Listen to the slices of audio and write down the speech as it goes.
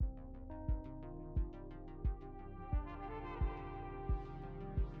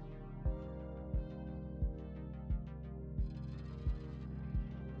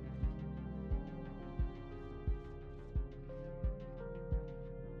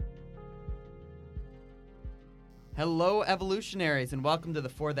Hello, evolutionaries, and welcome to the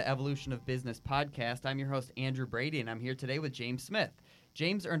For the Evolution of Business podcast. I'm your host, Andrew Brady, and I'm here today with James Smith.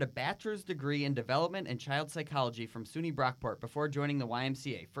 James earned a bachelor's degree in development and child psychology from SUNY Brockport before joining the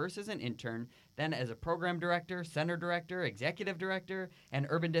YMCA, first as an intern, then as a program director, center director, executive director, and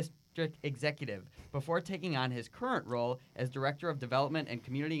urban district executive, before taking on his current role as director of development and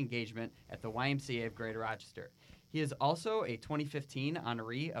community engagement at the YMCA of Greater Rochester. He is also a 2015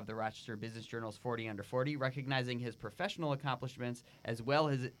 honoree of the Rochester Business Journal's 40 Under 40, recognizing his professional accomplishments as well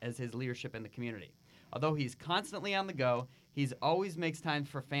as his leadership in the community. Although he's constantly on the go, he's always makes time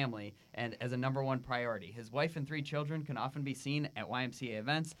for family and as a number one priority. His wife and 3 children can often be seen at YMCA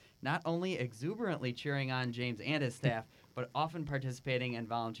events, not only exuberantly cheering on James and his staff, but often participating and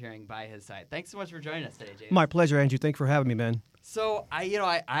volunteering by his side. Thanks so much for joining us today, James. My pleasure, Andrew. Thanks for having me, man. So I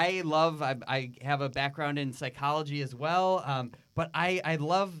have a background in psychology as well, but I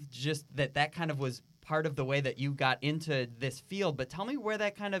love just that kind of was part of the way that you got into this field. But tell me where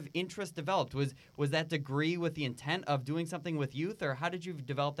that kind of interest developed. Was that degree with the intent of doing something with youth, or how did you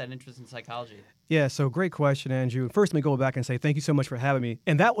develop that interest in psychology? Yeah, so great question, Andrew. First, let me go back and say thank you so much for having me.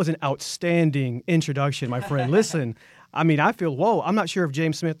 And that was an outstanding introduction, my friend. Listen, I mean, I feel, I'm not sure if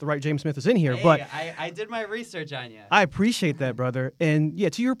the right James Smith is in here, but I did my research on you. I appreciate that, brother. And yeah,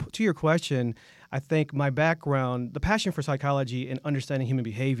 to your question, I think my background, the passion for psychology and understanding human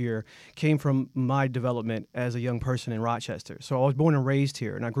behavior came from my development as a young person in Rochester. So I was born and raised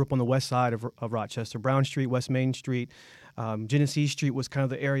here, and I grew up on the west side of Rochester, Brown Street, West Main Street. Genesee Street was kind of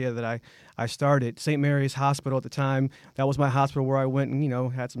the area that I started. St. Mary's Hospital at the time, that was my hospital where I went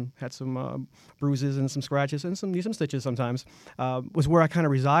and, had some bruises and some scratches and some stitches sometimes, was where I kind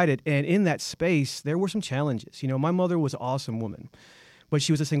of resided. And in that space, there were some challenges. My mother was an awesome woman, but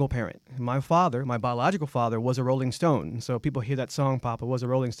she was a single parent. My father, my biological father, was a Rolling Stone. So people hear that song, Papa was a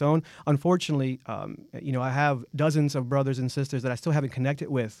Rolling Stone. Unfortunately, I have dozens of brothers and sisters that I still haven't connected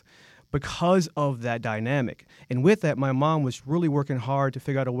with because of that dynamic. And with that, my mom was really working hard to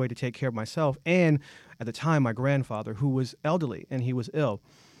figure out a way to take care of myself and, at the time, my grandfather, who was elderly and he was ill.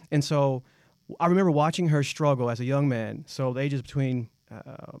 And so I remember watching her struggle as a young man, so the ages between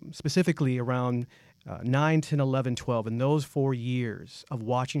specifically around 9, 10, 11, 12, in those 4 years of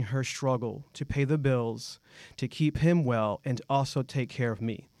watching her struggle to pay the bills, to keep him well, and to also take care of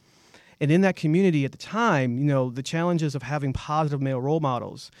me. And in that community at the time, the challenges of having positive male role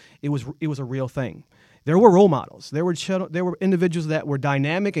models, it was a real thing. There were role models. There were individuals that were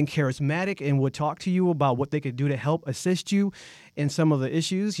dynamic and charismatic and would talk to you about what they could do to help assist you in some of the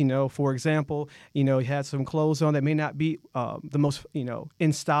issues. For example, he had some clothes on that may not be the most,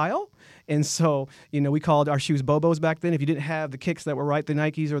 in style. And so, we called our shoes Bobos back then. If you didn't have the kicks that were right, the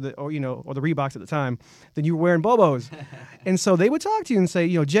Nikes or the Reeboks at the time, then you were wearing Bobos. And so they would talk to you and say,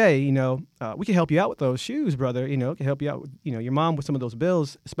 Jay, we can help you out with those shoes, brother. Can help you out with, your mom with some of those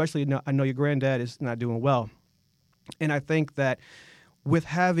bills, especially I know your granddad is not doing well. And I think that with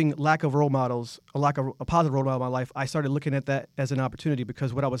having lack of role models, a lack of a positive role model in my life, I started looking at that as an opportunity,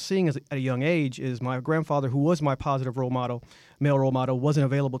 because what I was seeing at a young age is my grandfather, who was my positive role model, male role model, wasn't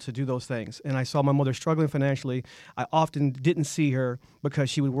available to do those things. And I saw my mother struggling financially. I often didn't see her because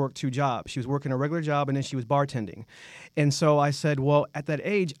she would work 2 jobs. She was working a regular job and then she was bartending. And so I said, well, at that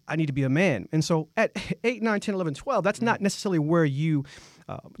age, I need to be a man. And so at 8, 9, 10, 11, 12, that's not necessarily where you're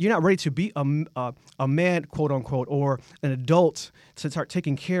not ready to be a man, quote unquote, or an adult to start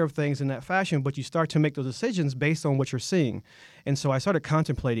taking care of things in that fashion, but you start to make those decisions based on what you're seeing. And so I started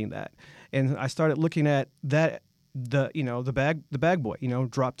contemplating that, and I started looking at that, the bag boy,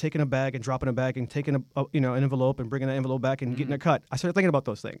 taking a bag and dropping a bag and taking an envelope and bringing that envelope back and getting a cut. I started thinking about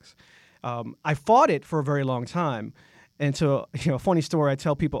those things. I fought it for a very long time. And so, a funny story I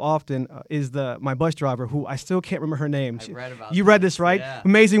tell people often is my bus driver, who I still can't remember her name. You read this, right? Yeah.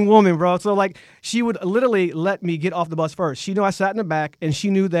 Amazing woman, bro. So, she would literally let me get off the bus first. She knew I sat in the back, and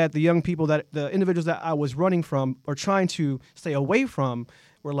she knew that the individuals that I was running from or trying to stay away from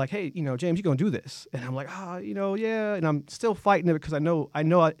were like, hey, James, you're going to do this. And I'm like, yeah. And I'm still fighting it because I know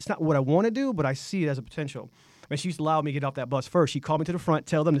it's not what I want to do, but I see it as a potential. And she used to allow me to get off that bus first. She called me to the front,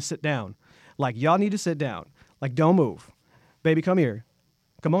 tell them to sit down. Y'all need to sit down. Don't move. Baby, come here.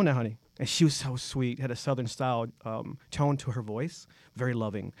 Come on now, honey. And she was so sweet, had a Southern style tone to her voice, very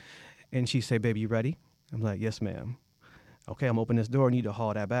loving. And she said, baby, you ready? I'm like, yes, ma'am. Okay, I'm opening this door. You need to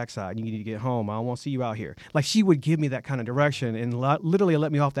haul that backside. You need to get home. I don't want to see you out here. She would give me that kind of direction and literally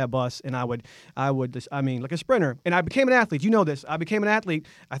let me off that bus. And I would like a sprinter. And I became an athlete. You know this. I became an athlete,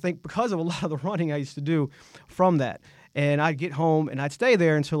 I think, because of a lot of the running I used to do from that. And I'd get home and I'd stay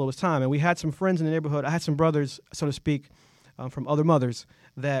there until it was time. And we had some friends in the neighborhood. I had some brothers, so to speak, from other mothers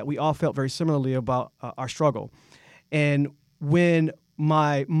that we all felt very similarly about our struggle. And when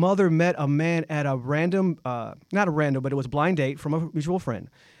my mother met a man at a random, not a random, but it was a blind date from a mutual friend,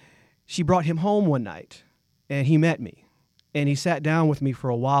 she brought him home one night, and he met me. And he sat down with me for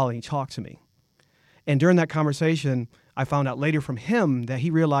a while, and he talked to me. And during that conversation, I found out later from him that he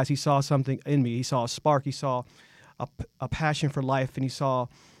realized he saw something in me. He saw a spark. He saw a passion for life, and he saw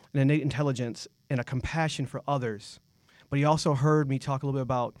an innate intelligence and a compassion for others. But he also heard me talk a little bit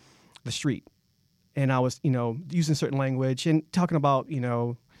about the street. And I was, using certain language and talking about,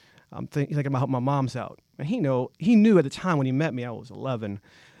 thinking about helping my mom's out. And he knew at the time when he met me, I was 11,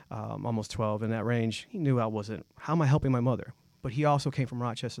 almost 12, in that range. He knew I wasn't, how am I helping my mother? But he also came from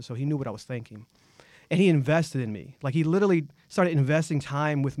Rochester, so he knew what I was thinking. And he invested in me. Like, he literally started investing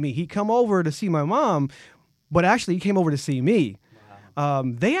time with me. He'd come over to see my mom, but actually he came over to see me. Wow.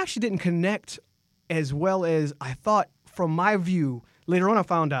 They actually didn't connect as well as I thought from my view. Later on, I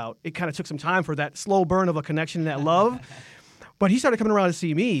found out it kind of took some time for that slow burn of a connection and that love. But he started coming around to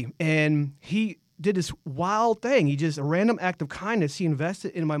see me, and he did this wild thing. He just, a random act of kindness, he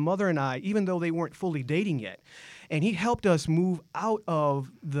invested in my mother and I, even though they weren't fully dating yet. And he helped us move out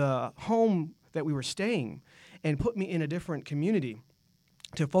of the home that we were staying and put me in a different community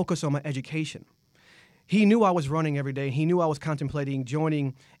to focus on my education. He knew I was running every day. He knew I was contemplating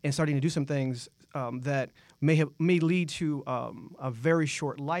joining and starting to do some things that may lead to a very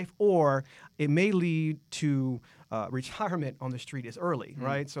short life, or it may lead to retirement on the street as early,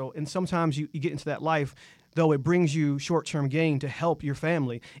 right? So, and sometimes you get into that life, though it brings you short-term gain to help your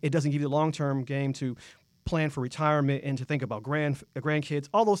family, it doesn't give you long-term gain to plan for retirement and to think about grandkids,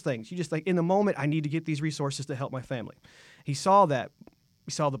 all those things. You just in the moment, I need to get these resources to help my family. He saw that.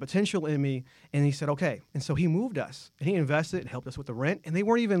 He saw the potential in me, and he said, okay. And so he moved us, and he invested and helped us with the rent, and they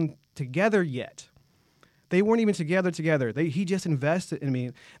weren't even together yet. They weren't even together. He just invested in me.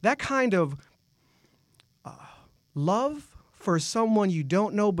 That kind of love for someone you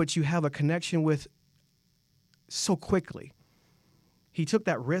don't know, but you have a connection with so quickly. He took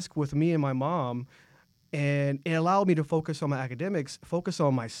that risk with me and my mom, and it allowed me to focus on my academics, focus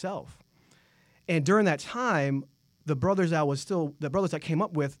on myself. And during that time, the brothers that came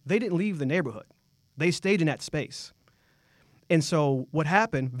up with, they didn't leave the neighborhood. They stayed in that space. And so what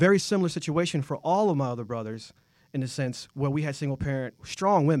happened, very similar situation for all of my other brothers, in the sense where we had single parent,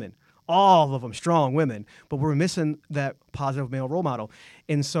 strong women, all of them strong women, but we're missing that positive male role model.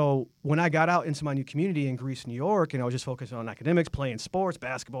 And so when I got out into my new community in Greece, New York, and I was just focused on academics, playing sports,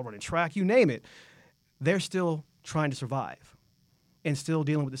 basketball, running track, you name it, they're still trying to survive and still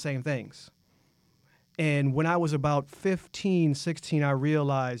dealing with the same things. And when I was about 15, 16, I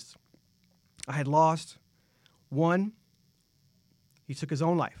realized I had lost one. He took his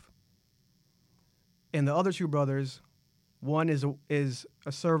own life. And the other two brothers, one is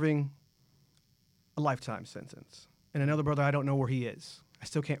serving a lifetime sentence. And another brother, I don't know where he is. I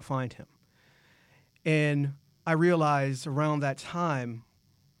still can't find him. And I realized around that time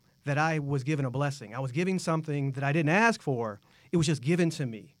that I was given a blessing. I was giving something that I didn't ask for. It was just given to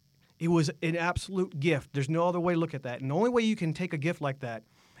me. It was an absolute gift. There's no other way to look at that. And the only way you can take a gift like that,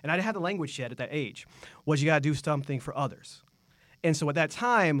 and I didn't have the language yet at that age, was you got to do something for others. And so at that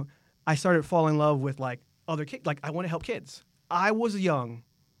time, I started falling in love with other kids. I want to help kids. I was young,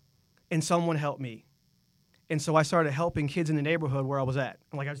 and someone helped me. And so I started helping kids in the neighborhood where I was at.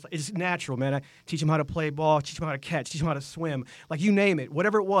 It's natural, man. I teach them how to play ball, teach them how to catch, teach them how to swim. You name it.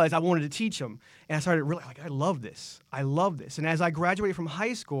 Whatever it was, I wanted to teach them. And I started really, I love this. I love this. And as I graduated from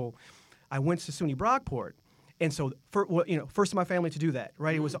high school, I went to SUNY Brockport. And so, first in my family to do that,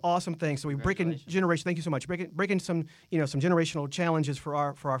 right? It was an awesome thing. So we breaking generation. Thank you so much. Breaking some, some generational challenges for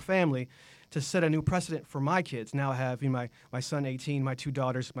our family to set a new precedent for my kids. Now I have my son 18, my two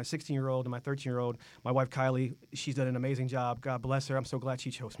daughters, my 16-year-old and my 13-year-old. My wife Kylie, she's done an amazing job. God bless her. I'm so glad she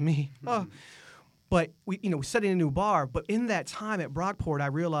chose me. But we setting a new bar. But in that time at Brockport, I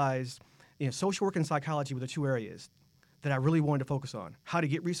realized social work and psychology were the two areas that I really wanted to focus on. How to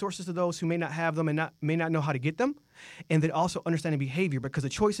get resources to those who may not have them and may not know how to get them, and then also understanding behavior, because the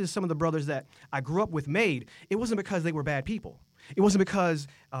choices some of the brothers that I grew up with made, it wasn't because they were bad people. It wasn't because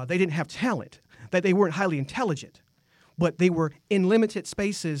they didn't have talent, that they weren't highly intelligent, but they were in limited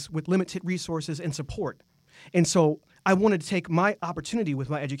spaces with limited resources and support. And so I wanted to take my opportunity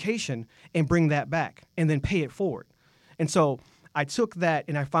with my education and bring that back and then pay it forward. And so I took that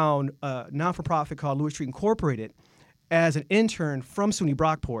and I found a non-for-profit called Lewis Street Incorporated as an intern from SUNY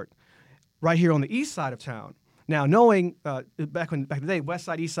Brockport, right here on the east side of town. Now, knowing back in the day, west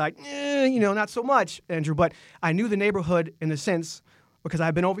side, east side, not so much, Andrew, but I knew the neighborhood in a sense because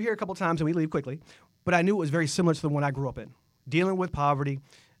I've been over here a couple times and we leave quickly, but I knew it was very similar to the one I grew up in, dealing with poverty,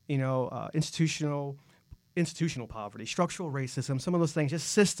 institutional institutional poverty, structural racism, some of those things,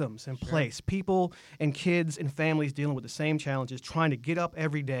 just systems in place. People and kids and families dealing with the same challenges, trying to get up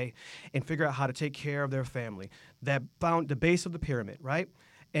every day and figure out how to take care of their family. That found the base of the pyramid, right?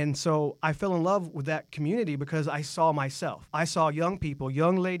 And so I fell in love with that community because I saw myself. I saw young people,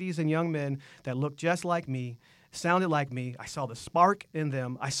 young ladies and young men that looked just like me, sounded like me. I saw the spark in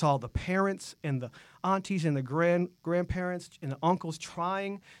them. I saw the parents and the aunties and the grandparents and the uncles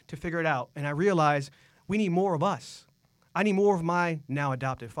trying to figure it out. And I realized we need more of us. I need more of my now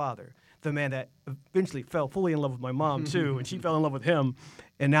adopted father, the man that eventually fell fully in love with my mom too, and she fell in love with him.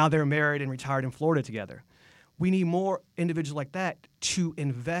 And now they're married and retired in Florida together. We need more individuals like that to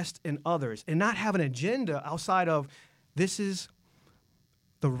invest in others and not have an agenda outside of this is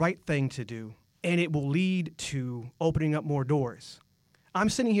the right thing to do, and it will lead to opening up more doors. I'm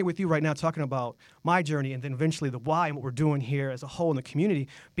sitting here with you right now talking about my journey and then eventually the why and what we're doing here as a whole in the community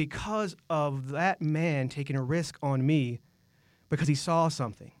because of that man taking a risk on me because he saw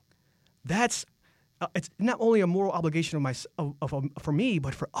something. That's it's not only a moral obligation for me,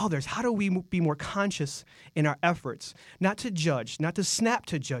 but for others. How do we be more conscious in our efforts? Not to judge, not to snap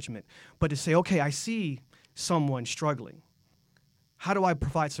to judgment, but to say, okay, I see someone struggling. How do I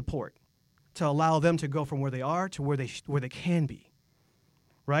provide support to allow them to go from where they are to where they can be?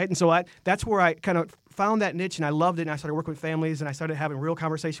 Right? And so that's where I kind of found that niche, and I loved it, and I started working with families, and I started having real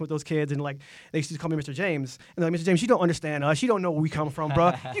conversation with those kids, and like they used to call me Mr. James, and they're like, Mr. James, you don't understand us, you don't know where we come from,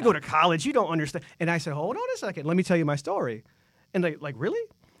 bro. You go to college, you don't understand. And I said, hold on a second, let me tell you my story. And they like, really?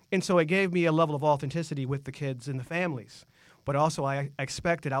 And so it gave me a level of authenticity with the kids and the families. But also I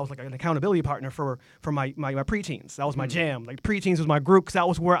expected, I was like an accountability partner for my preteens. That was my jam. Like preteens was my group because that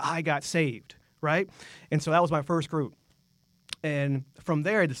was where I got saved, right? And so that was my first group. And from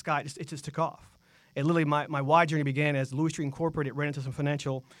there, it just took off. And literally, my Y journey began as Louis Street Incorporated ran into some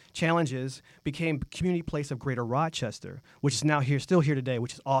financial challenges, became Community Place of Greater Rochester, which is now still here today,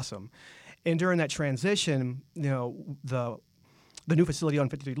 which is awesome. And during that transition, the new facility on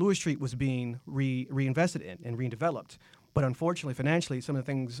 53 Louis Street was being reinvested in and redeveloped. But unfortunately, financially, some of the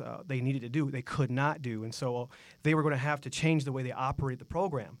things they needed to do, they could not do. And so they were going to have to change the way they operated the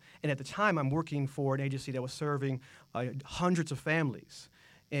program. And at the time, I'm working for an agency that was serving hundreds of families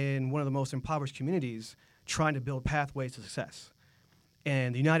in one of the most impoverished communities, trying to build pathways to success.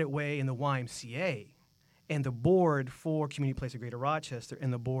 And the United Way and the YMCA and the board for Community Place of Greater Rochester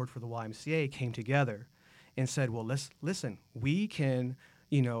and the board for the YMCA came together and said, well, listen, we can,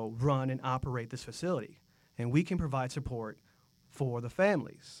 run and operate this facility. And we can provide support for the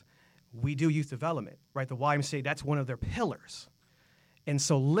families. We do youth development, right? The YMCA, that's one of their pillars. And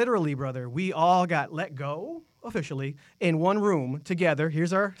so literally, brother, we all got let go officially in one room together.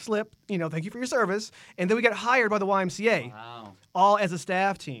 Here's our slip, thank you for your service. And then we got hired by the YMCA, all as a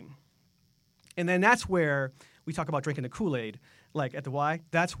staff team. And then that's where we talk about drinking the Kool-Aid, like at the Y.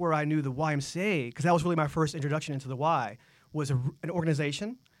 That's where I knew the YMCA, because that was really my first introduction into the Y, was an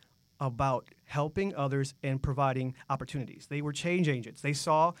organization about helping others and providing opportunities. They were change agents. They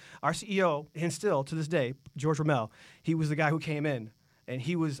saw our CEO, and still to this day, George Ramel, he was the guy who came in. And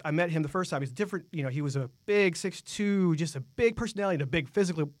I met him the first time. He's different, he was a big 6'2", just a big personality and a big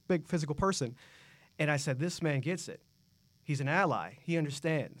physical person. And I said, this man gets it. He's an ally. He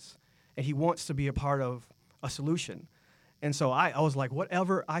understands. And he wants to be a part of a solution. And so I was like,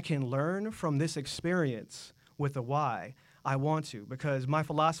 whatever I can learn from this experience with the Y, I want to, because my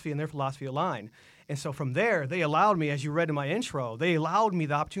philosophy and their philosophy align. And so from there, they allowed me, as you read in my intro, they allowed me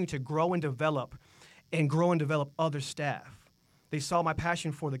the opportunity to grow and develop other staff. They saw my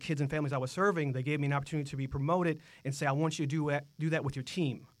passion for the kids and families I was serving. They gave me an opportunity to be promoted and say, I want you to do that with your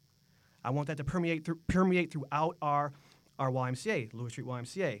team. I want that to permeate throughout our YMCA, Louis Street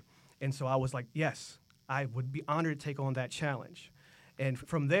YMCA. And so I was like, yes, I would be honored to take on that challenge. And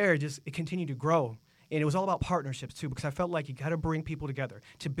from there, it continued to grow. And it was all about partnerships, too, because I felt like you got to bring people together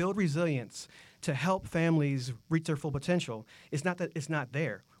to build resilience, to help families reach their full potential. It's not that it's not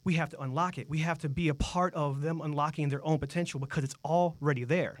there. We have to unlock it. We have to be a part of them unlocking their own potential because it's already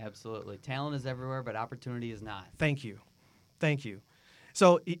there. Absolutely. Talent is everywhere, but opportunity is not. Thank you.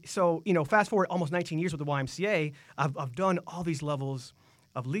 So fast forward almost 19 years with the YMCA, I've done all these levels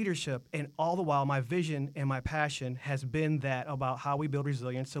of leadership, and all the while my vision and my passion has been that about how we build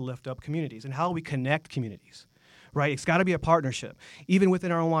resilience to lift up communities and how we connect communities, right? It's got to be a partnership. Even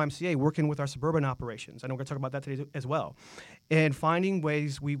within our own YMCA, working with our suburban operations, I know we're going to talk about that today as well, and finding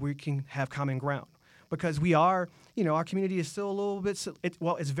ways we can have common ground. Because we are, our community is still a little bit,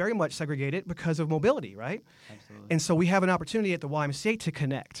 it's very much segregated because of mobility, right? Absolutely. And so we have an opportunity at the YMCA to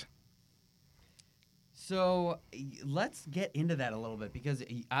connect. So let's get into that a little bit because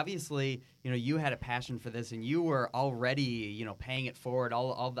obviously, you had a passion for this and you were already, paying it forward,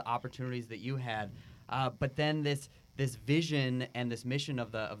 all the opportunities that you had. But then this vision and this mission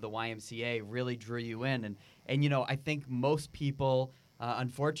of the YMCA really drew you in. And I think most people,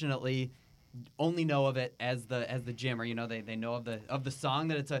 unfortunately, only know of it as the gym, or they know of the song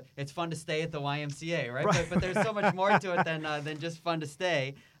that it's fun to stay at the YMCA, right? But there's so much more to it than just fun to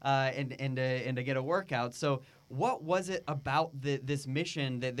stay and to get a workout. So what was it about this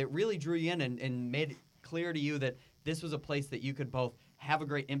mission that really drew you in and made it clear to you that this was a place that you could both have a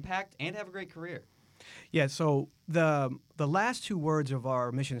great impact and have a great career? Yeah. So the last two words of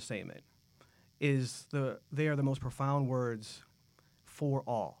our mission statement they are the most profound words for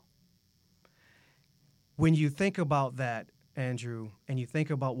all. When you think about that, Andrew, and you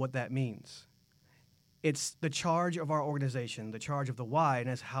think about what that means, it's the charge of our organization, the charge of the why, and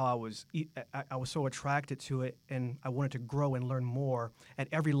that's how I was so attracted to it, and I wanted to grow and learn more at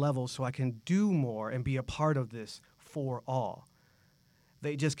every level so I can do more and be a part of this for all.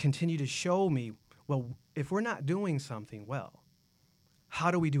 They just continue to show me, well, if we're not doing something well,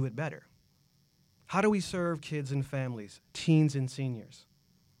 how do we do it better? How do we serve kids and families, teens and seniors,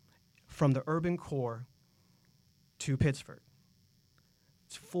 from the urban core to Pittsford?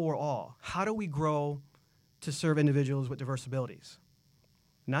 It's for all. How do we grow to serve individuals with diverse abilities?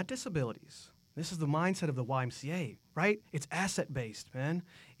 Not disabilities. This is the mindset of the YMCA, right? It's asset-based, man.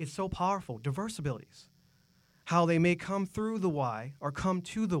 It's so powerful. Diverse abilities. How they may come through the Y or come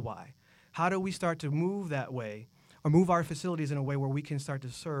to the Y. How do we start to move that way or move our facilities in a way where we can start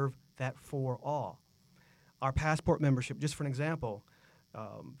to serve that for all? Our passport membership, just for an example,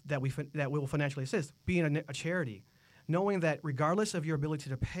 that we will financially assist, being a charity, knowing that regardless of your ability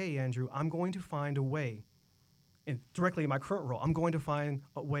to pay, Andrew, I'm going to find a way, and directly in my current role, I'm going to find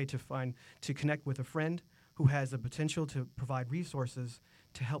a way to connect with a friend who has the potential to provide resources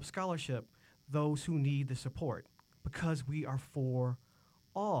to help scholarship those who need the support, because we are for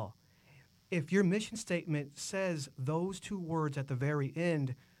all. If your mission statement says those two words at the very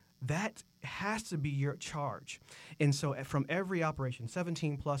end, that has to be your charge. And so from every operation,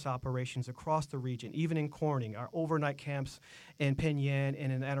 17 plus operations across the region, even in Corning, our overnight camps in Penn Yan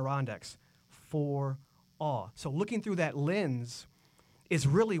and in the Adirondacks, for all. So looking through that lens is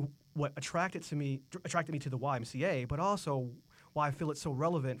really what attracted me to the YMCA, but also why I feel it's so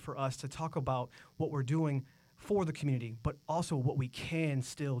relevant for us to talk about what we're doing for the community, but also what we can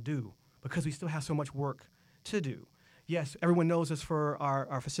still do, because we still have so much work to do. Yes, everyone knows us for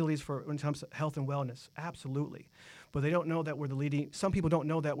our facilities when it comes to health and wellness, absolutely. But they don't know that we're the leading, some people don't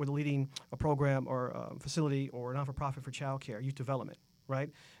know that we're the leading program or facility or not-for-profit for child care, youth development, right?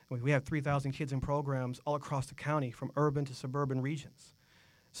 We have 3,000 kids in programs all across the county, from urban to suburban regions.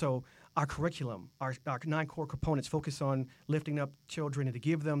 So our curriculum, our 9 core components focus on lifting up children and to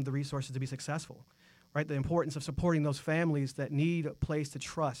give them the resources to be successful, right? The importance of supporting those families that need a place to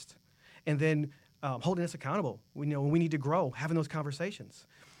trust, and then holding us accountable. We know when we need to grow, having those conversations,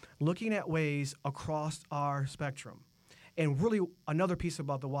 looking at ways across our spectrum. And really another piece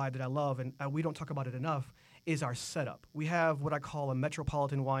about the why that I love, and we don't talk about it enough, is our setup. We have what I call a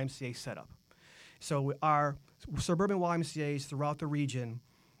metropolitan YMCA setup. So our suburban YMCAs throughout the region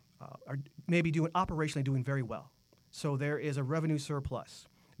are maybe operationally doing very well. So there is a revenue surplus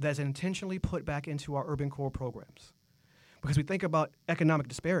that's intentionally put back into our urban core programs. Because we think about economic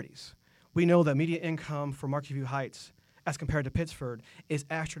disparities. We know that median income for Market View Heights as compared to Pittsford is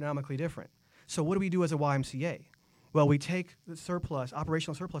astronomically different. So what do we do as a YMCA? Well, we take the surplus,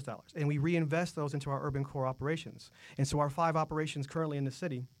 operational surplus dollars, and we reinvest those into our urban core operations. And so our 5 operations currently in the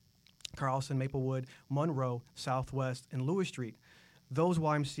city, Carlson, Maplewood, Monroe, Southwest, and Lewis Street, those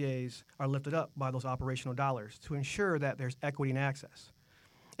YMCAs are lifted up by those operational dollars to ensure that there's equity and access.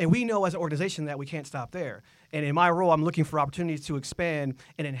 And we know as an organization that we can't stop there. And in my role, I'm looking for opportunities to expand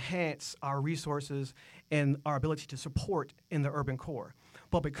and enhance our resources and our ability to support in the urban core.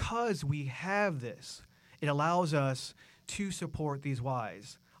 But because we have this, it allows us to support these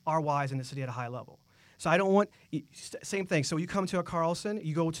Ys, our Ys in the city at a high level. So I don't want same thing. So you come to a Carlson,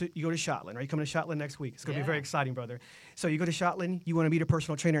 you go to Shotland, right? You come to Shotland next week. It's going to be very exciting, brother. So you go to Shotland, you want to meet a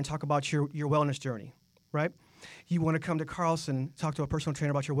personal trainer and talk about your wellness journey, right? You want to come to Carlson, talk to a personal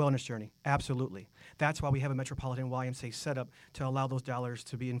trainer about your wellness journey. Absolutely. That's why we have a Metropolitan YMCA set up to allow those dollars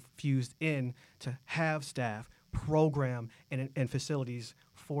to be infused in to have staff, program, and facilities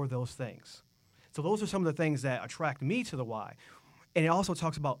for those things. So those are some of the things that attract me to the Y. And it also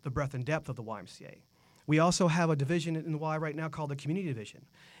talks about the breadth and depth of the YMCA. We also have a division in the Y right now called the Community Division.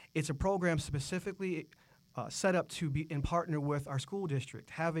 It's a program specifically set up to be in partner with our school district,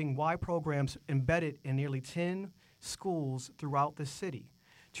 having Y programs embedded in nearly 10 schools throughout the city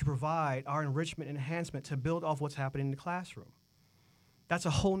to provide our enrichment and enhancement to build off what's happening in the classroom. That's a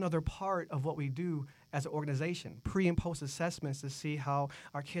whole nother part of what we do as an organization, pre and post assessments to see how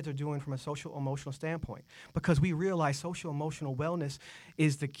our kids are doing from a social emotional standpoint. Because we realize social emotional wellness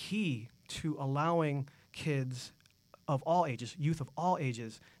is the key to allowing kids of all ages, youth of all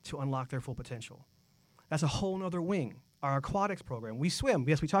ages, to unlock their full potential. That's a whole nother wing. Our aquatics program, we swim.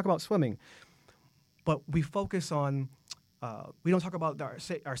 Yes, we talk about swimming, but we focus on, we don't talk about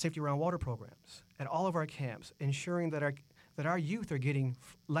our safety around water programs at all of our camps, ensuring that our youth are getting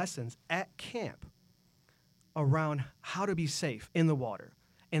lessons at camp around how to be safe in the water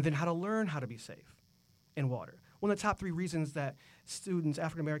and then how to learn how to be safe in water. One of the top 3 reasons that students,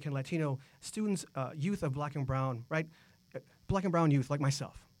 African American, Latino students, youth of black and brown, right? Black and brown youth like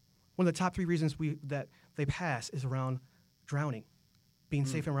myself. One of the top 3 reasons that they pass is around drowning, being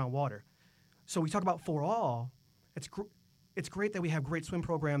safe around water. So we talk about for all. It's great that we have great swim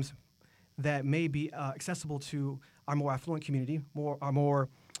programs that may be accessible to our more affluent community, our more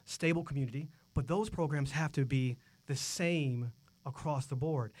stable community, but those programs have to be the same across the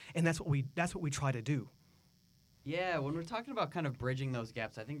board, and that's what we try to do. Yeah, when we're talking about kind of bridging those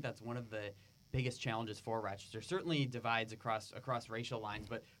gaps, I think that's one of the biggest challenges for Rochester. Certainly divides across racial lines,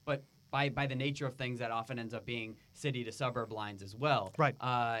 but by the nature of things, that often ends up being city to suburb lines as well. Right.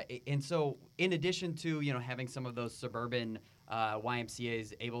 And so, in addition to having some of those suburban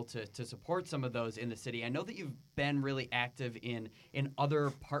YMCAs able to support some of those in the city, I know that you've been really active in other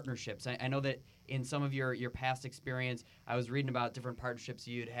partnerships. I know that in some of your past experience, I was reading about different partnerships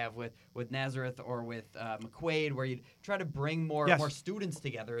you'd have with Nazareth or with McQuaid, where you'd try to bring more students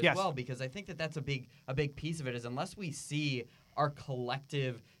together as well, because I think that's a big piece of it, is unless we see our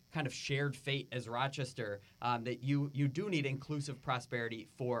collective kind of shared fate as Rochester, that you do need inclusive prosperity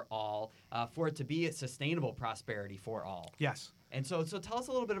for all, for it to be a sustainable prosperity for all. Yes. And so tell us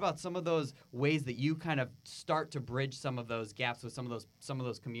a little bit about some of those ways that you kind of start to bridge some of those gaps with some of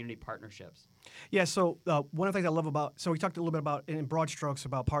those community partnerships. Yeah, so one of the things I love about, so we talked a little bit about, in broad strokes,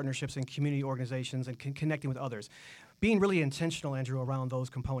 about partnerships and community organizations and connecting with others. Being really intentional, Andrew, around those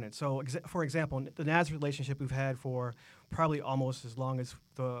components. So, for example, the Nazareth relationship we've had for probably almost as long as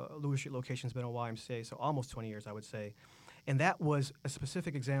the Lewis Street location's been a YMCA, so almost 20 years, I would say. And that was a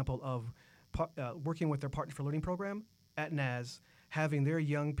specific example of working with their Partner for Learning program at NAS, having their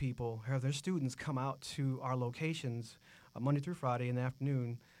young people, have their students come out to our locations Monday through Friday in the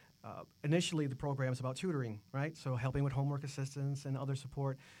afternoon. Initially, the program is about tutoring, right? So helping with homework assistance and other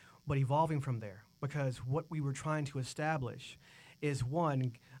support, but evolving from there, because what we were trying to establish is,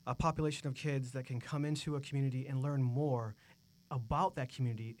 one, a population of kids that can come into a community and learn more about that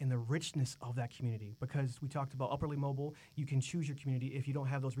community and the richness of that community. Because we talked about upperly mobile, you can choose your community. If you don't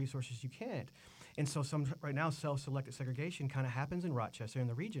have those resources, you can't. And so right now, self-selected segregation kind of happens in Rochester, in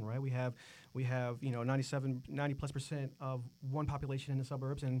the region, right? We have 90+ % of one population in the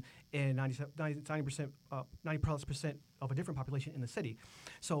suburbs and 90% of a different population in the city.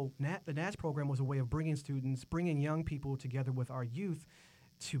 So the NAS program was a way of bringing young people together with our youth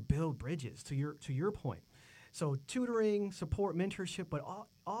to build bridges, to your point. So tutoring, support, mentorship, but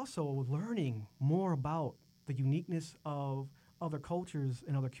also learning more about the uniqueness of other cultures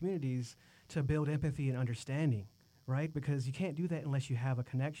and other communities to build empathy and understanding, right? Because you can't do that unless you have a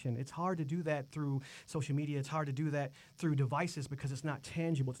connection. It's hard to do that through social media. It's hard to do that through devices because it's not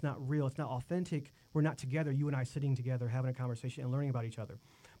tangible. It's not real. It's not authentic. We're not together, you and I sitting together, having a conversation and learning about each other.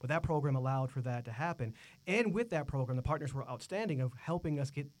 But that program allowed for that to happen. And with that program, the partners were outstanding of helping us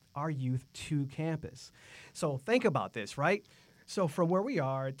get our youth to campus. So think about this, right? So from where we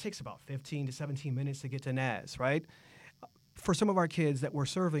are, it takes about 15 to 17 minutes to get to NAS, right? For some of our kids that we're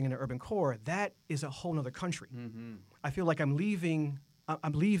serving in the urban core, that is a whole nother country. Mm-hmm. I feel like I'm leaving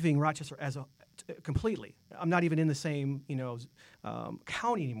Rochester completely. I'm not even in the same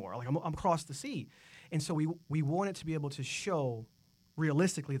county anymore. Like I'm across the sea. And so we wanted to be able to show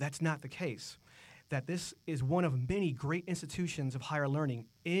realistically that's not the case, that this is one of many great institutions of higher learning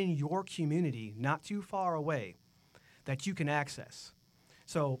in your community, not too far away, that you can access.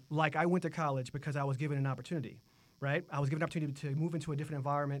 So like I went to college because I was given an opportunity. Right? I was given an opportunity to move into a different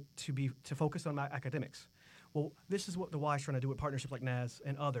environment to focus on my academics. Well, this is what the Y is trying to do with partnerships like NAS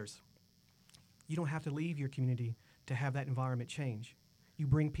and others. You don't have to leave your community to have that environment change. You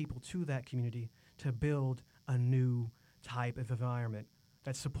bring people to that community to build a new type of environment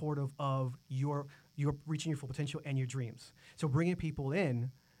that's supportive of your reaching your full potential and your dreams. So bringing people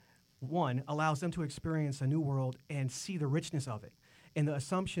in, one, allows them to experience a new world and see the richness of it. and the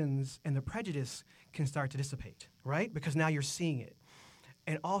assumptions and the prejudice can start to dissipate, right? Because now you're seeing it.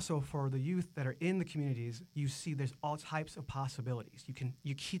 And also for the youth that are in the communities, you see there's all types of possibilities.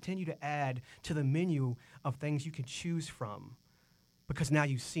 You continue to add to the menu of things you can choose from because now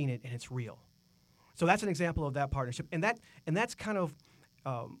you've seen it and it's real. So that's an example of that partnership, and that's kind of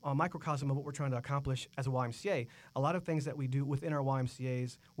a microcosm of what we're trying to accomplish as a YMCA. A lot of things that we do within our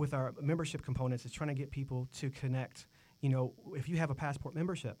YMCA's with our membership components is trying to get people to connect. If you have a passport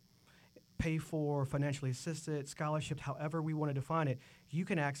membership, pay for financially assisted, scholarship, however we want to define it, you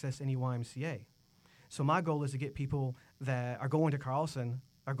can access any YMCA. So my goal is to get people that are going to Carlson,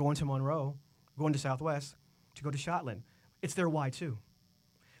 are going to Monroe, going to Southwest, to go to Shotland. It's their why too.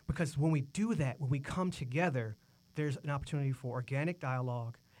 Because when we do that, when we come together, there's an opportunity for organic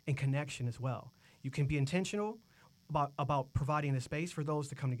dialogue and connection as well. You can be intentional about providing the space for those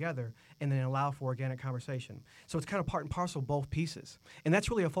to come together and then allow for organic conversation. So it's kind of part and parcel, both pieces. And that's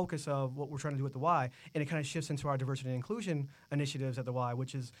really a focus of what we're trying to do at the Y, and it kind of shifts into our diversity and inclusion initiatives at the Y,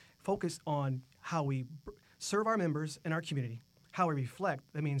 which is focused on how we serve our members in our community, how we reflect.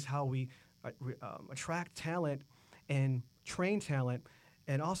 That means how we attract talent and train talent,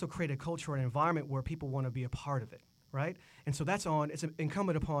 and also create a culture and environment where people want to be a part of it, right? And so it's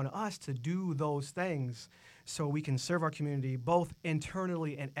incumbent upon us to do those things so we can serve our community both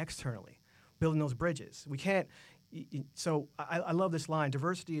internally and externally, building those bridges. We can't, so I love this line,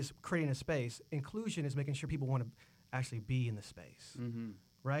 diversity is creating a space, inclusion is making sure people want to actually be in the space,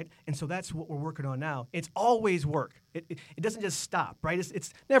 right? And so that's what we're working on now. It's always work. It doesn't just stop, right?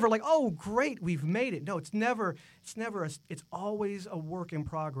 It's never like, oh, great, we've made it. No, it's always a work in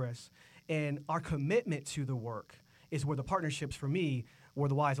progress. And our commitment to the work is where the partnerships for me, where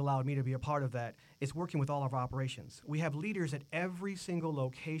the Y's allowed me to be a part of that, is working with all of our operations. We have leaders at every single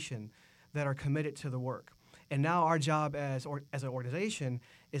location that are committed to the work. And now our job as an organization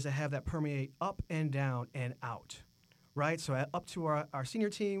is to have that permeate up and down and out. Right, so up to our senior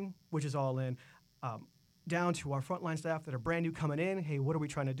team, which is all in, down to our frontline staff that are brand new coming in. Hey, what are we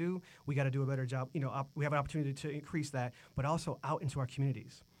trying to do? We got to do a better job. We have an opportunity to increase that, but also out into our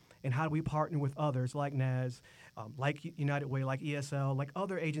communities. And how do we partner with others like NAS, like United Way, like ESL, like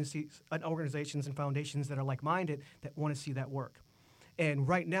other agencies, and organizations, and foundations that are like-minded that want to see that work. And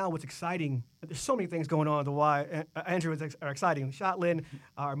right now, what's exciting, there's so many things going on at the Y. Andrew is exciting. Shotland,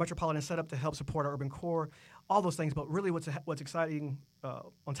 our metropolitan setup to help support our urban core, all those things. But really what's exciting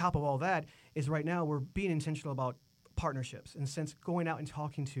on top of all that is right now we're being intentional about partnerships. And since going out and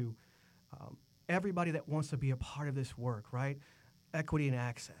talking to everybody that wants to be a part of this work, right? Equity and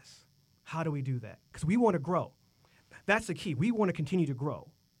access. How do we do that? Because we want to grow. That's the key. We want to continue to grow.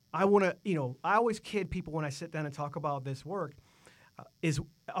 I always kid people when I sit down and talk about this work.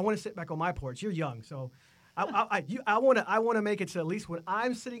 I want to sit back on my porch. You're young, so I want to make it to at least when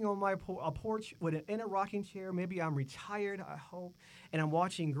I'm sitting on my porch in a rocking chair. Maybe I'm retired, I hope, and I'm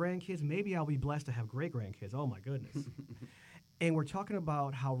watching grandkids. Maybe I'll be blessed to have great grandkids. Oh my goodness! And we're talking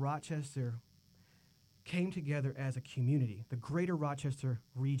about how Rochester came together as a community. The greater Rochester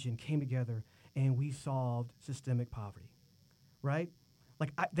region came together, and we solved systemic poverty. Right?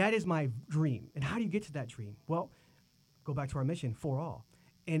 That is my dream. And how do you get to that dream? Well, go back to our mission, for all.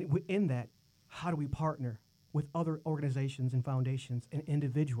 And within that, how do we partner with other organizations and foundations and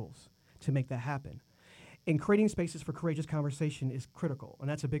individuals to make that happen? And creating spaces for courageous conversation is critical, and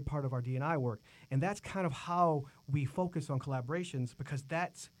that's a big part of our D&I work. And that's kind of how we focus on collaborations, because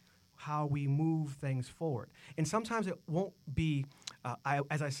that's how we move things forward. And sometimes it won't be,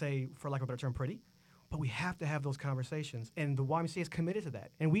 as I say, for lack of a better term, pretty, but we have to have those conversations, and the YMCA is committed to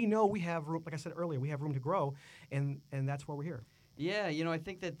that. And we know we have room, like I said earlier, we have room to grow, and that's why we're here. Yeah, I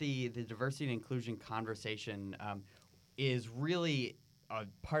think that the diversity and inclusion conversation is really a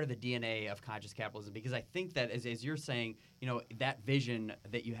part of the DNA of conscious capitalism, because I think that, as you're saying, that vision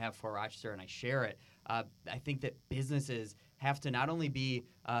that you have for Rochester, and I share it, I think that businesses have to not only be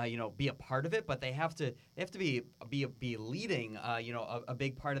a part of it, but they have to be leading a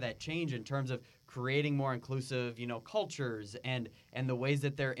big part of that change in terms of creating more inclusive cultures and the ways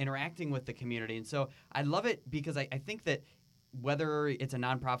that they're interacting with the community. And so I love it because I think that whether it's a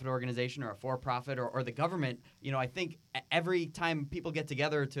nonprofit organization or a for-profit or the government, I think every time people get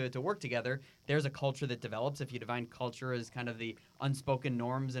together to work together, there's a culture that develops. If you define culture as kind of the unspoken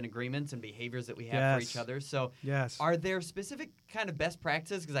norms and agreements and behaviors that we have for each other. So are there specific kind of best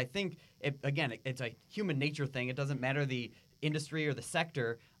practices? Because I think, it's a human nature thing. It doesn't matter the industry or the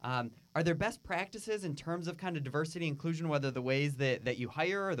sector. Are there best practices in terms of kind of diversity inclusion, whether the ways that you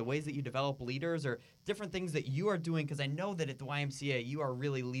hire or the ways that you develop leaders or different things that you are doing? Because I know that at the YMCA, you are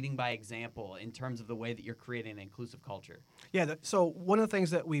really leading by example in terms of the way that you're creating an inclusive culture. Yeah, so one of the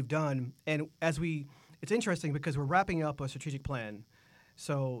things that we've done, and it's interesting because we're wrapping up a strategic plan.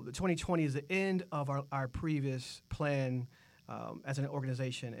 So the 2020 is the end of our previous plan as an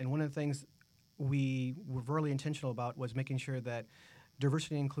organization. And one of the things we were really intentional about was making sure that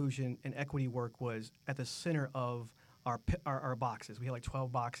diversity, inclusion, and equity work was at the center of our boxes. We had like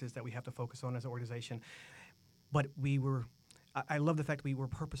 12 boxes that we have to focus on as an organization. But I love the fact we were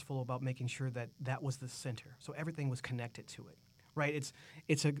purposeful about making sure that that was the center. So everything was connected to it, right?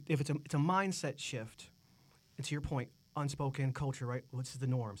 It's a mindset shift. And to your point, unspoken culture, right? What's the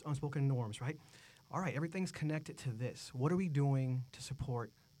norms? Unspoken norms, right? All right, everything's connected to this. What are we doing to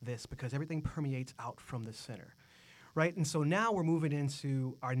support this? Because everything permeates out from the center, right? And so now we're moving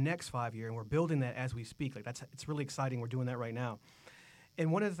into our next 5 year, and we're building that as we speak. It's really exciting. We're doing that right now.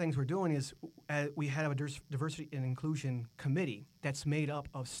 And one of the things we're doing is we have a diversity and inclusion committee that's made up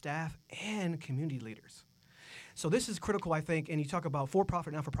of staff and community leaders. So this is critical, I think, and you talk about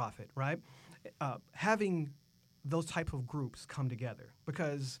for-profit, not-for-profit, right? Having those type of groups come together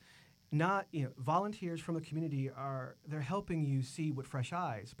because volunteers from the community they're helping you see with fresh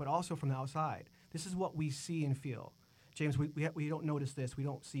eyes, but also from the outside. This is what we see and feel. James, we don't notice this, we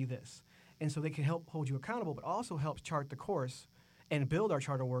don't see this. And so they can help hold you accountable, but also help chart the course and build our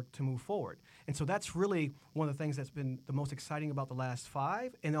charter work to move forward. And so that's really one of the things that's been the most exciting about the last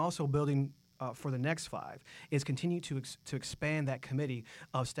 5, and also building for the next 5 is continue to expand that committee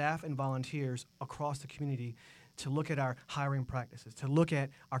of staff and volunteers across the community to look at our hiring practices, to look at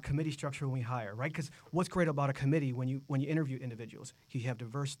our committee structure when we hire, right? Because what's great about a committee when you interview individuals, you have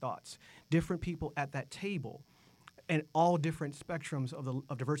diverse thoughts, different people at that table, and all different spectrums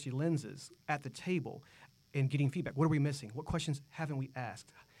of diversity lenses at the table, and getting feedback. What are we missing? What questions haven't we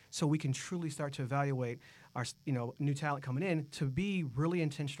asked? So we can truly start to evaluate our new talent coming in to be really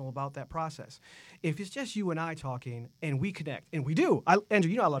intentional about that process. If it's just you and I talking and we connect, and we do,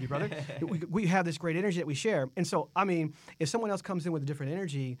 Andrew, I love you, brother. we have this great energy that we share. And so, if someone else comes in with a different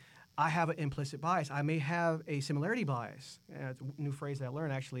energy, I have an implicit bias. I may have a similarity bias. It's a new phrase that I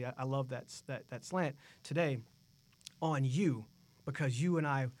learned, actually. I love that slant today on you, because you and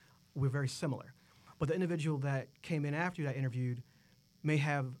I, we're very similar. But the individual that came in after you that I interviewed may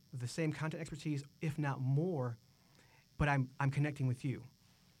have the same content expertise, if not more, but I'm connecting with you.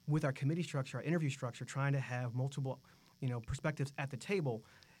 With our committee structure, our interview structure, trying to have multiple, perspectives at the table.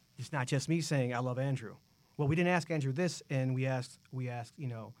 It's not just me saying I love Andrew. Well, we didn't ask Andrew this, and we asked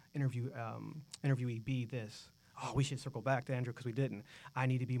interviewee B this. Oh, we should circle back to Andrew because we didn't. I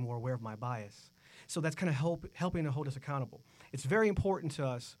need to be more aware of my bias. So that's kind of helping to hold us accountable. It's very important to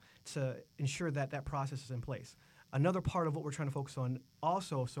us to ensure that process is in place. Another part of what we're trying to focus on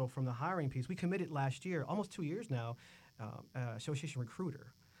also, so from the hiring piece, we committed last year, almost 2 years now, association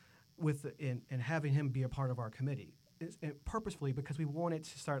recruiter and having him be a part of our committee. Purposefully, because we wanted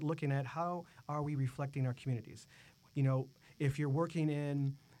to start looking at how are we reflecting our communities. If you're working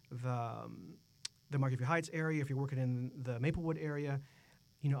in the Market View Heights area, if you're working in the Maplewood area,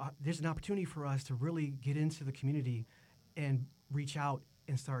 there's an opportunity for us to really get into the community and reach out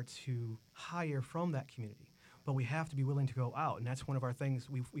and start to hire from that community. But we have to be willing to go out, and that's one of our things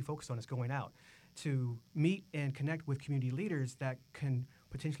we focus on is going out to meet and connect with community leaders that can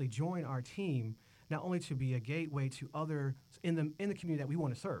potentially join our team, not only to be a gateway to others in the community that we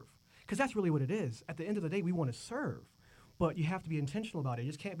want to serve, because that's really what it is. At the end of the day, we want to serve, but you have to be intentional about it. It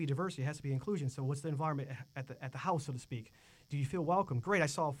just can't be diversity; it has to be inclusion. So, what's the environment at the house, so to speak? Do you feel welcome? Great. I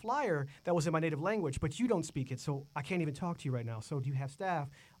saw a flyer that was in my native language, but you don't speak it, so I can't even talk to you right now. So, do you have staff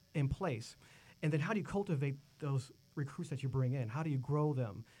in place? And then how do you cultivate those recruits that you bring in? How do you grow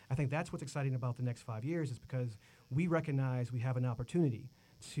them? I think that's what's exciting about the next 5 years is because we recognize we have an opportunity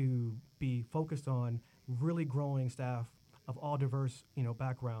to be focused on really growing staff of all diverse,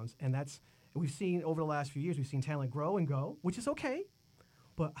 backgrounds. And we've seen over the last few years, we've seen talent grow and go, which is okay.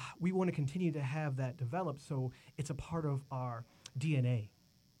 But we want to continue to have that develop so it's a part of our DNA.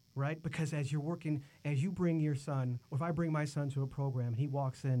 Right? Because as you bring your son, or if I bring my son to a program and he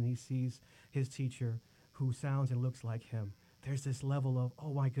walks in and he sees his teacher who sounds and looks like him, there's this level of,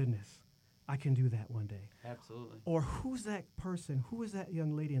 oh my goodness, I can do that one day. Absolutely. Or who's that person? Who is that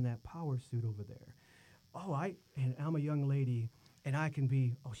young lady in that power suit over there? I'm a young lady and I can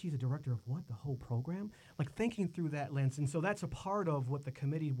be, she's a director of what? The whole program? Like thinking through that lens. And so that's a part of what the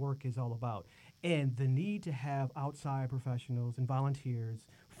committee work is all about. And the need to have outside professionals and volunteers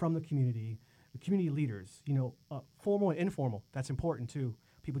from the community community leaders, formal and informal. That's important too.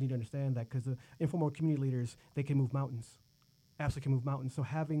 People need to understand that because the informal community leaders, they can move mountains. Absolutely can move mountains. So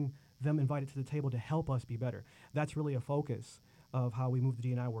having them invited to the table to help us be better, that's really a focus of how we move the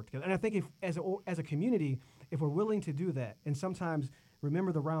D&I work together. And I think if, as a community, if we're willing to do that, and sometimes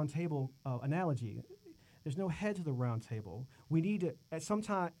remember the round table analogy, there's no head to the round table. We need to,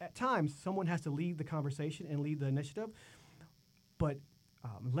 at times, someone has to lead the conversation and lead the initiative, but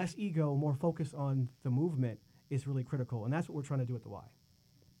less ego, more focus on the movement is really critical, and that's what we're trying to do at the Y.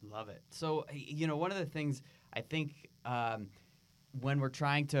 Love it. So, one of the things I think when we're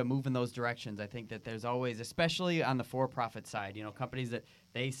trying to move in those directions, I think that there's always, especially on the for-profit side, companies that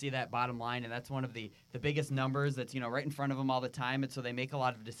they see that bottom line, and that's one of the biggest numbers that's, right in front of them all the time. And so they make a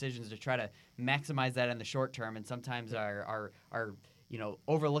lot of decisions to try to maximize that in the short term, and sometimes are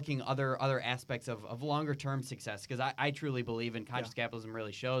overlooking other aspects of longer-term success. Because I truly believe, and conscious capitalism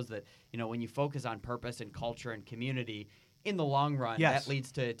really shows that, when you focus on purpose and culture and community, in the long run, that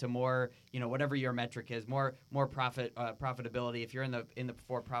leads to more, whatever your metric is, more profitability if you're in the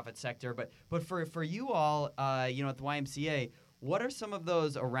for-profit sector. But for you all, at the YMCA, what are some of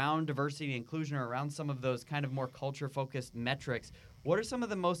those around diversity and inclusion, or around some of those kind of more culture-focused metrics? What are some of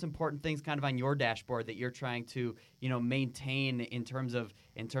the most important things kind of on your dashboard that you're trying to, maintain in terms of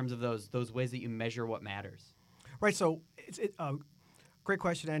those ways that you measure what matters? Right. So it's great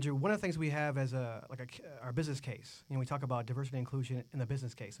question, Andrew. One of the things we have as our business case, we talk about diversity and inclusion in the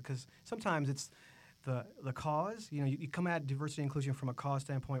business case, because sometimes it's the cause. You come at diversity and inclusion from a cause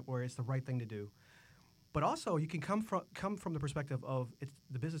standpoint where it's the right thing to do, but also you can come from the perspective of it's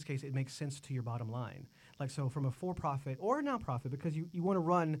the business case. It makes sense to your bottom line. Like, so from a for-profit or a nonprofit, because you want to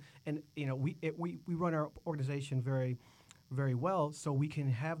run, and we run our organization very, very well, so we can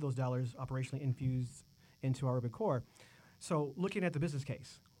have those dollars operationally infused into our urban core. So looking at the business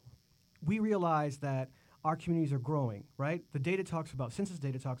case, we realize that our communities are growing, right? The data talks about, census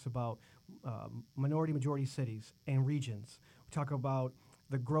data talks about minority-majority cities and regions. We talk about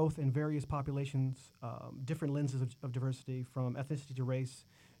the growth in various populations, different lenses of diversity, from ethnicity to race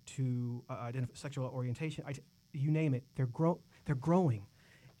to sexual orientation. You name it, they're growing.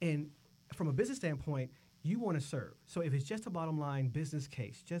 And from a business standpoint, you want to serve. So if it's just a bottom line business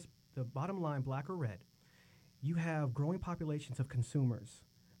case, just the bottom line, black or red, you have growing populations of consumers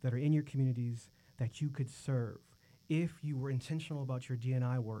that are in your communities that you could serve if you were intentional about your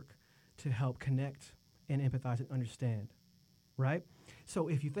D&I work to help connect and empathize and understand, right? So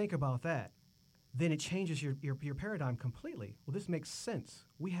if you think about that, then it changes your paradigm completely. Well, this makes sense.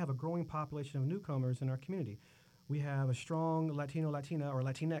 We have a growing population of newcomers in our community. We have a strong Latina, or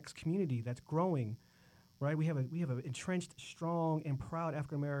Latinx community that's growing, right? We have an entrenched, strong, and proud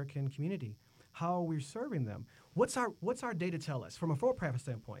African-American community. How are we serving them? What's our data tell us from a for-profit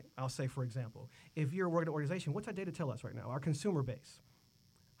standpoint? I'll say, for example, if you're a working organization, what's our data tell us right now? Our consumer base.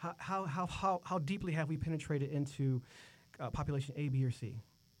 How deeply have we penetrated into population A, B, or C?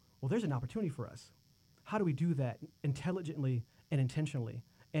 Well, there's an opportunity for us. How do we do that intelligently and intentionally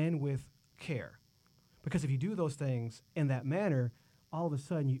and with care? Because if you do those things in that manner, all of a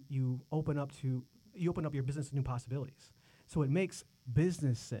sudden you open up your business to new possibilities. So it makes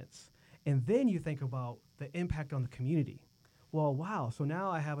business sense. And then you think about the impact on the community. Well, wow, so now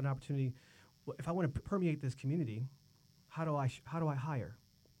I have an opportunity. If I want to permeate this community, how do I hire?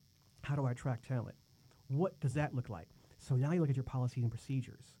 How do I attract talent? What does that look like? So now you look at your policies and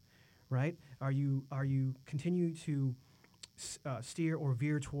procedures, right? Are you continue to steer or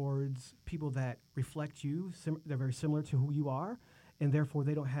veer towards people that reflect you? They're very similar to who you are, and therefore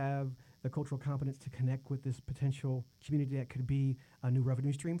they don't have the cultural competence to connect with this potential community that could be a new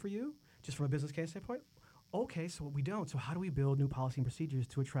revenue stream for you, just from a business case standpoint? Okay, so we don't. So how do we build new policy and procedures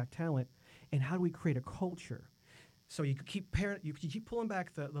to attract talent, and how do we create a culture? So you keep pulling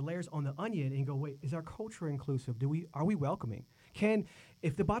back the layers on the onion and go, wait, is our culture inclusive? Are we welcoming?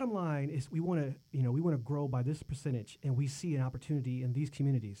 If the bottom line is we want to grow by this percentage, and we see an opportunity in these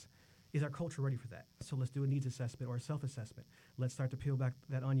communities, is our culture ready for that? So let's do a needs assessment or a self-assessment. Let's start to peel back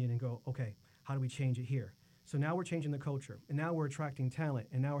that onion and go, okay, how do we change it here? So now we're changing the culture, and now we're attracting talent,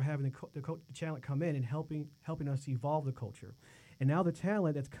 and now we're having the talent come in and helping us evolve the culture. And now the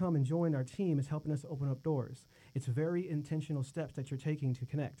talent that's come and joined our team is helping us open up doors. It's very intentional steps that you're taking to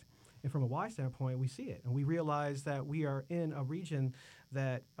connect. And from a Y standpoint, we see it, and we realize that we are in a region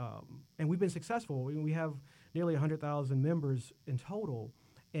that, and we've been successful. We have nearly 100,000 members in total,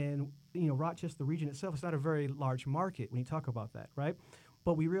 and Rochester, the region itself, is not a very large market when you talk about that, right?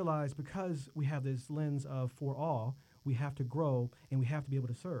 But we realize because we have this lens of for all, we have to grow and we have to be able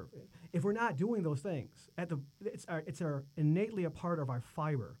to serve. If we're not doing those things, it's innately a part of our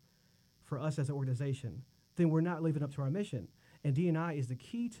fiber for us as an organization, then we're not living up to our mission. And D&I is the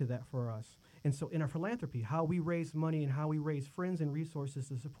key to that for us. And so in our philanthropy, how we raise money and how we raise friends and resources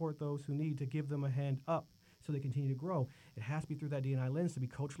to support those who need, to give them a hand up so they continue to grow, it has to be through that D&I lens, to be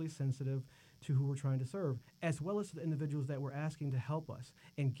culturally sensitive to who we're trying to serve, as well as to the individuals that we're asking to help us,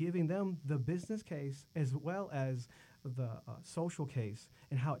 and giving them the business case as well as the social case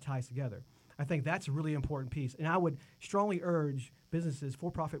and how it ties together. I think that's a really important piece. And I would strongly urge businesses,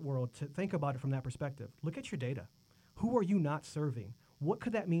 for-profit world, to think about it from that perspective. Look at your data. Who are you not serving? What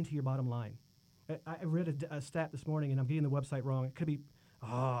could that mean to your bottom line? I read a stat this morning, and I'm getting the website wrong. It could be,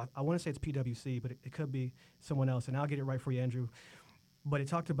 I want to say it's PwC, but it could be someone else, and I'll get it right for you, Andrew. But it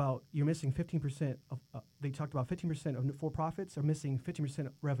talked about you're missing 15% of, they talked about 15% of for-profits are missing 15%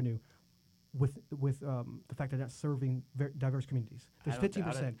 of revenue with the fact that they're not serving diverse communities. There's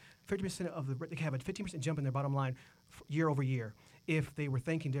 15%. 50% of they have a 15% jump in their bottom line year over year if they were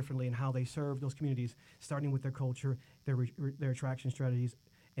thinking differently in how they serve those communities, starting with their culture, their attraction strategies,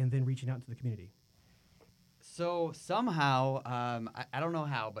 and then reaching out to the community. So somehow, I don't know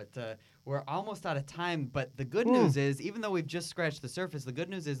how, but we're almost out of time. But the good news is, even though we've just scratched the surface, the good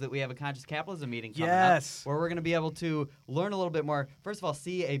news is that we have a Conscious Capitalism meeting coming up where we're going to be able to learn a little bit more. First of all,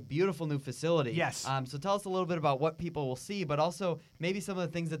 see a beautiful new facility. Yes. So tell us a little bit about what people will see, but also maybe some of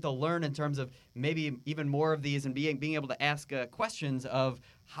the things that they'll learn in terms of maybe even more of these and being able to ask questions of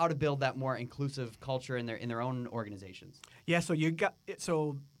how to build that more inclusive culture in their own organizations. Yeah, so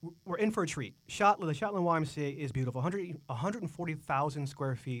we're in for a treat. The Shotland YMCA is beautiful, 140,000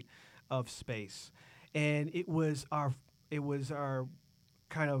 square feet of space, and it was our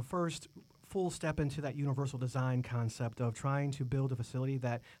kind of first full step into that universal design concept of trying to build a facility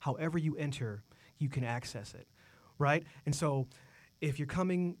that however you enter, you can access it, right? And so if you're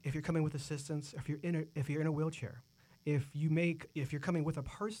coming with assistance, if you're in a wheelchair, if you're coming with a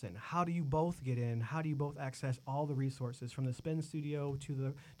person, how do you both get in? How do you both access all the resources from the spin studio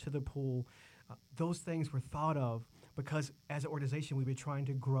to the pool? Those things were thought of because as an organization we've been trying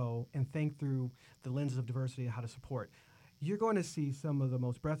to grow and think through the lenses of diversity and how to support. You're going to see some of the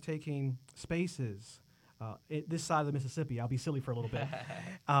most breathtaking spaces this side of the Mississippi. I'll be silly for a little bit.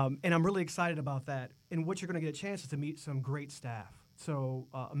 And I'm really excited about that. And what you're going to get a chance is to meet some great staff. So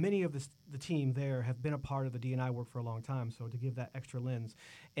many of the team there have been a part of the D&I work for a long time, so to give that extra lens.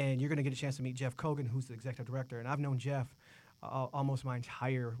 And you're going to get a chance to meet Jeff Kogan, who's the executive director. And I've known Jeff almost my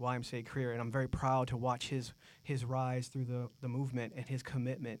entire YMCA career, and I'm very proud to watch his rise through the movement and his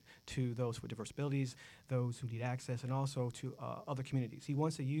commitment to those with diverse abilities, those who need access, and also to other communities. He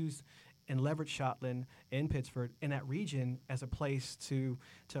wants to use and leverage Shotland and Pittsford in that region as a place to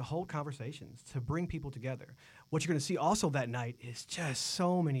hold conversations, to bring people together. What you're going to see also that night is just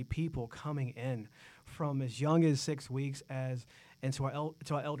so many people coming in from as young as 6 weeks and to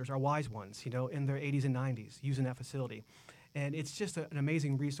our elders, our wise ones, in their 80s and 90s, using that facility. And it's just an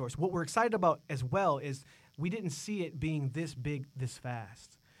amazing resource. What we're excited about as well is we didn't see it being this big this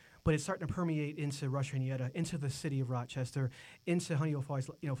fast. But it's starting to permeate into Rush Henrietta, into the city of Rochester, into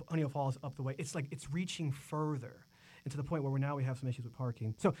Honeyhill Falls up the way. It's like it's reaching further, and to the point where now we have some issues with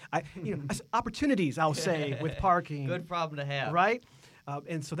parking. So opportunities, I'll say, with parking. Good problem to have, right?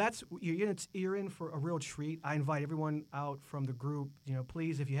 And so that's you're in for a real treat. I invite everyone out from the group.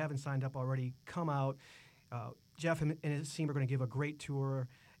 Please, if you haven't signed up already, come out. Jeff and his team are going to give a great tour,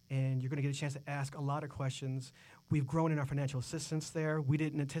 and you're going to get a chance to ask a lot of questions. We've grown in our financial assistance there. We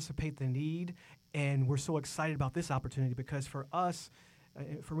didn't anticipate the need, and we're so excited about this opportunity because for us,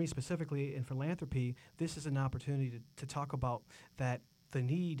 for me specifically in philanthropy, this is an opportunity to talk about that the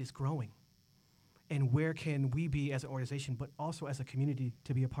need is growing. And where can we be as an organization, but also as a community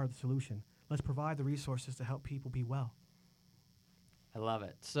to be a part of the solution? Let's provide the resources to help people be well. I love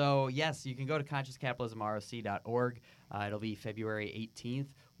it. So, yes, you can go to consciouscapitalismroc.org. It'll be February 18th.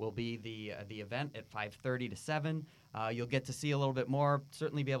 Will be the event at 5:30 to 7. You'll get to see a little bit more,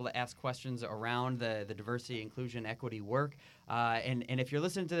 certainly be able to ask questions around the diversity, inclusion, equity work. And if you're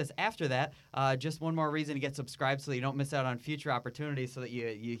listening to this after that, just one more reason to get subscribed so that you don't miss out on future opportunities so that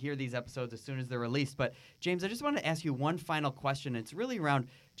you hear these episodes as soon as they're released. But, James, I just wanted to ask you one final question. It's really around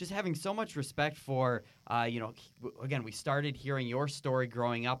just having so much respect for, again, we started hearing your story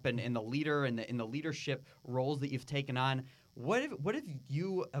growing up and the leader and in the leadership roles that you've taken on. What have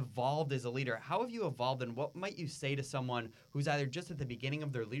you evolved as a leader? How have you evolved, and what might you say to someone who's either just at the beginning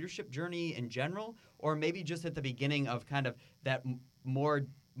of their leadership journey in general, or maybe just at the beginning of kind of that more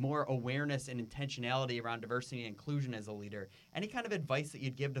awareness and intentionality around diversity and inclusion as a leader? Any kind of advice that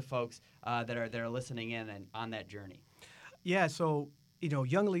you'd give to folks that are listening in and on that journey? Yeah, so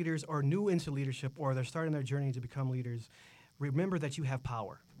young leaders or new into leadership, or they're starting their journey to become leaders, remember that you have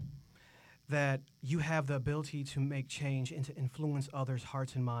power. that you have the ability to make change and to influence others'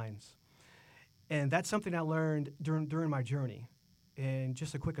 hearts and minds. And that's something I learned during my journey. And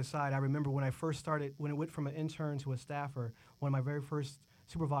just a quick aside, I remember when I first started, when I went from an intern to a staffer, one of my very first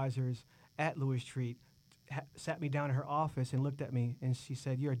supervisors at Lewis Street sat me down in her office and looked at me, and she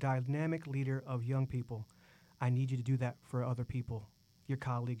said, "You're a dynamic leader of young people. I need you to do that for other people, your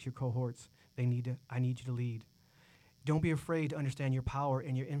colleagues, your cohorts. I need you to lead. Don't be afraid to understand your power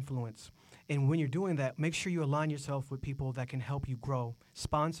and your influence. And when you're doing that, make sure you align yourself with people that can help you grow.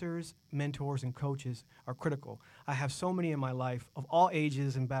 Sponsors, mentors, and coaches are critical. I have so many in my life of all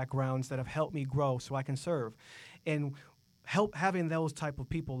ages and backgrounds that have helped me grow so I can serve. And having those type of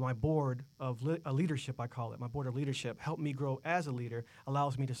people, my board of leadership, I call it, my board of leadership, helped me grow as a leader,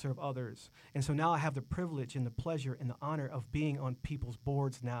 allows me to serve others. And so now I have the privilege and the pleasure and the honor of being on people's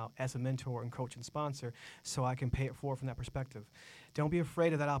boards now as a mentor and coach and sponsor, so I can pay it forward from that perspective. Don't be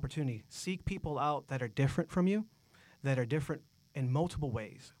afraid of that opportunity. Seek people out that are different from you, that are different in multiple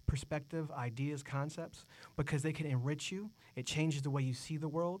ways, perspective, ideas, concepts, because they can enrich you. It changes the way you see the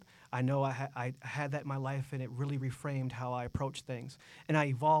world. I know I had that in my life, and it really reframed how I approach things. And I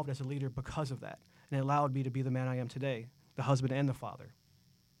evolved as a leader because of that. And it allowed me to be the man I am today, the husband and the father.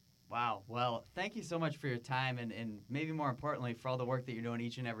 Wow. Well, thank you so much for your time and maybe more importantly, for all the work that you're doing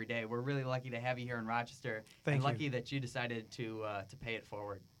each and every day. We're really lucky to have you here in Rochester. Thank you. Lucky that you decided to pay it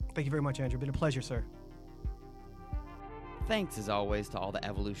forward. Thank you very much, Andrew. It's been a pleasure, sir. Thanks, as always, to all the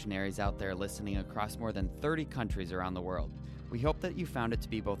evolutionaries out there listening across more than 30 countries around the world. We hope that you found it to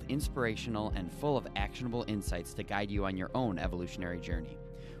be both inspirational and full of actionable insights to guide you on your own evolutionary journey.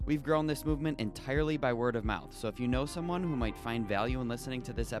 We've grown this movement entirely by word of mouth, so if you know someone who might find value in listening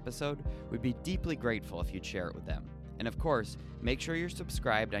to this episode, we'd be deeply grateful if you'd share it with them. And of course, make sure you're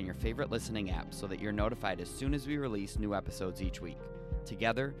subscribed on your favorite listening app so that you're notified as soon as we release new episodes each week.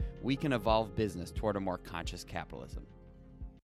 Together, we can evolve business toward a more conscious capitalism.